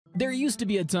There used to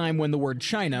be a time when the word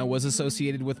China was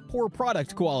associated with poor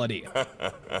product quality.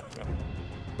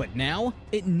 But now,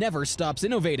 it never stops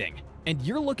innovating, and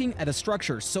you're looking at a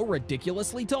structure so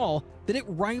ridiculously tall that it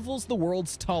rivals the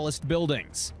world's tallest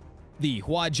buildings. The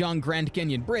Huajiang Grand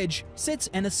Canyon Bridge sits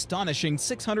an astonishing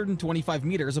 625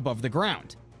 meters above the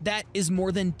ground. That is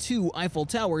more than 2 Eiffel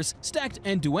Towers stacked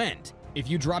end-to-end. If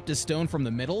you dropped a stone from the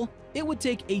middle, it would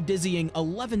take a dizzying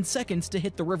 11 seconds to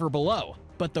hit the river below.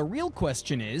 But the real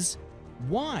question is,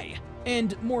 why?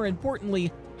 And more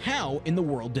importantly, how in the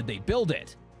world did they build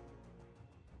it?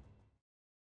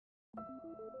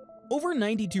 Over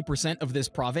 92% of this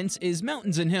province is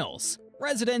mountains and hills.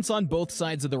 Residents on both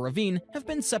sides of the ravine have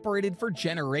been separated for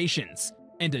generations,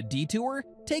 and a detour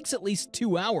takes at least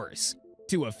 2 hours.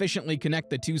 To efficiently connect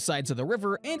the 2 sides of the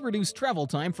river and reduce travel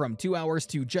time from 2 hours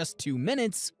to just 2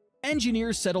 minutes,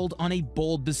 engineers settled on a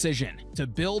bold decision to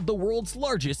build the world's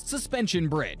largest suspension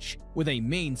bridge, with a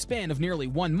main span of nearly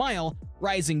 1 mile,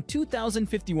 rising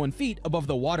 2,051 feet above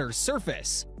the water's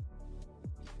surface.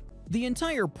 The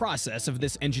entire process of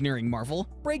this engineering marvel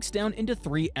breaks down into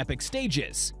 3 epic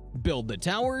stages: build the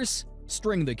towers,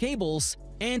 string the cables,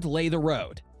 and lay the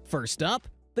road. First up,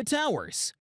 the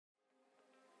towers.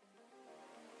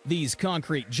 These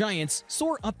concrete giants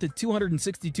soar up to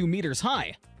 262 meters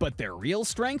high, but their real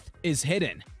strength is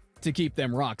hidden. To keep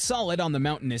them rock solid on the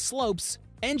mountainous slopes,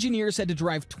 engineers had to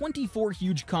drive 24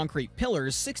 huge concrete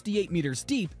pillars 68 meters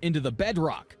deep into the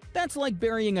bedrock. That's like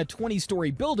burying a 20-story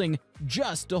building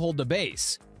just to hold the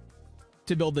base.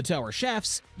 To build the tower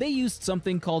shafts, they used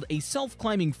something called a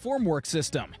self-climbing formwork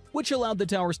system, which allowed the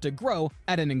towers to grow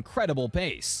at an incredible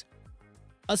pace.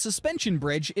 A suspension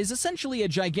bridge is essentially a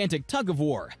gigantic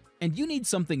tug-of-war, and you need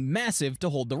something massive to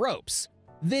hold the ropes.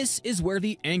 This is where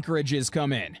the anchorages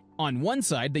come in. On one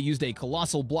side, they used a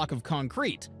colossal block of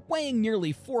concrete, weighing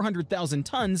nearly 400,000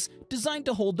 tons, designed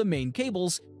to hold the main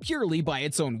cables purely by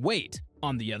its own weight.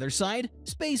 On the other side,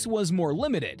 space was more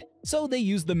limited, so they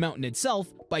used the mountain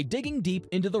itself by digging deep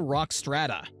into the rock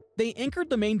strata. They anchored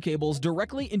the main cables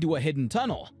directly into a hidden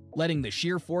tunnel, letting the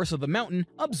sheer force of the mountain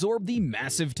absorb the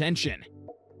massive tension.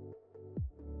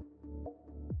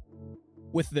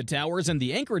 With the towers and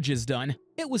the anchorages done,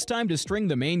 it was time to string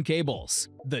the main cables,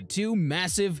 the 2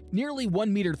 massive, nearly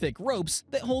 1 meter thick ropes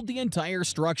that hold the entire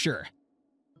structure.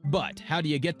 But how do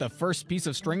you get the first piece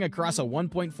of string across a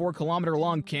 1.4 kilometer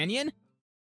long canyon?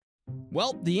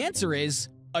 Well, the answer is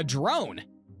a drone.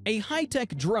 A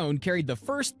high-tech drone carried the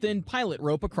first thin pilot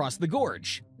rope across the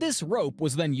gorge. This rope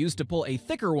was then used to pull a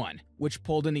thicker one, which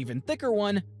pulled an even thicker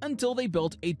one until they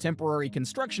built a temporary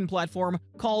construction platform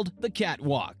called the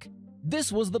catwalk.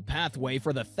 This was the pathway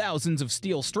for the thousands of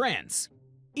steel strands.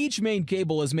 Each main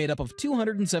cable is made up of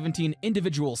 217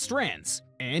 individual strands,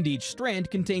 and each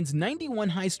strand contains 91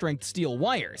 high-strength steel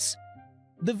wires.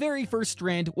 The very first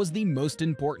strand was the most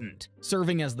important,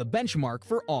 serving as the benchmark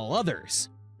for all others.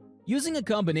 Using a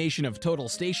combination of total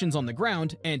stations on the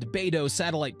ground and Beidou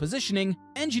satellite positioning,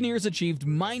 engineers achieved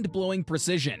mind-blowing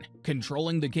precision,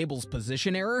 controlling the cable's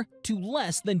position error to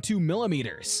less than 2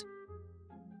 millimeters.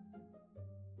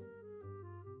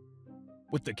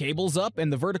 With the cables up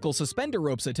and the vertical suspender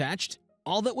ropes attached,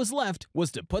 all that was left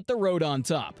was to put the road on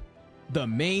top. The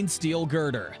main steel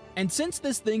girder. And since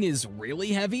this thing is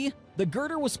really heavy, the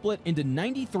girder was split into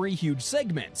 93 huge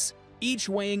segments, each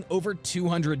weighing over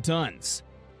 200 tons.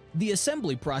 The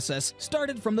assembly process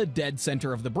started from the dead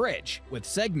center of the bridge, with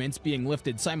segments being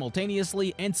lifted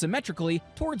simultaneously and symmetrically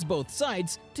towards both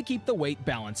sides to keep the weight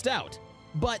balanced out.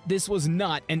 But this was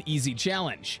not an easy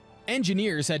challenge.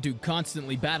 Engineers had to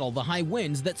constantly battle the high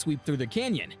winds that sweep through the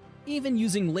canyon, even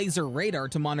using laser radar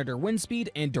to monitor wind speed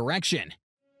and direction.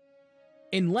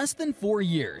 In less than 4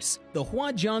 years, the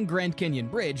Huajiang Grand Canyon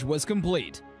Bridge was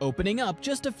complete, opening up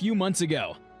just a few months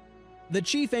ago. The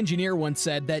chief engineer once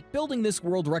said that building this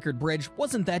world record bridge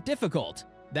wasn't that difficult.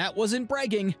 That wasn't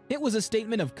bragging, it was a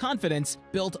statement of confidence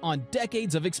built on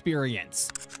decades of experience.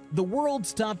 The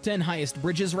world's top 10 highest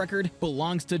bridges record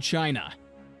belongs to China.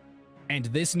 And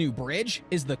this new bridge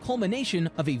is the culmination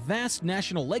of a vast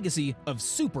national legacy of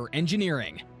super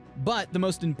engineering. But the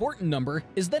most important number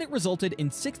is that it resulted in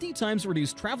 60 times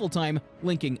reduced travel time,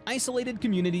 linking isolated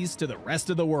communities to the rest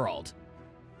of the world.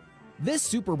 This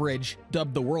super bridge,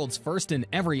 dubbed the world's first in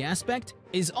every aspect,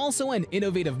 is also an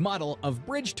innovative model of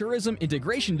bridge tourism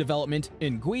integration development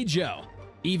in Guizhou,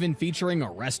 even featuring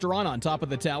a restaurant on top of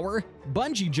the tower,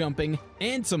 bungee jumping,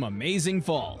 and some amazing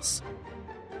falls.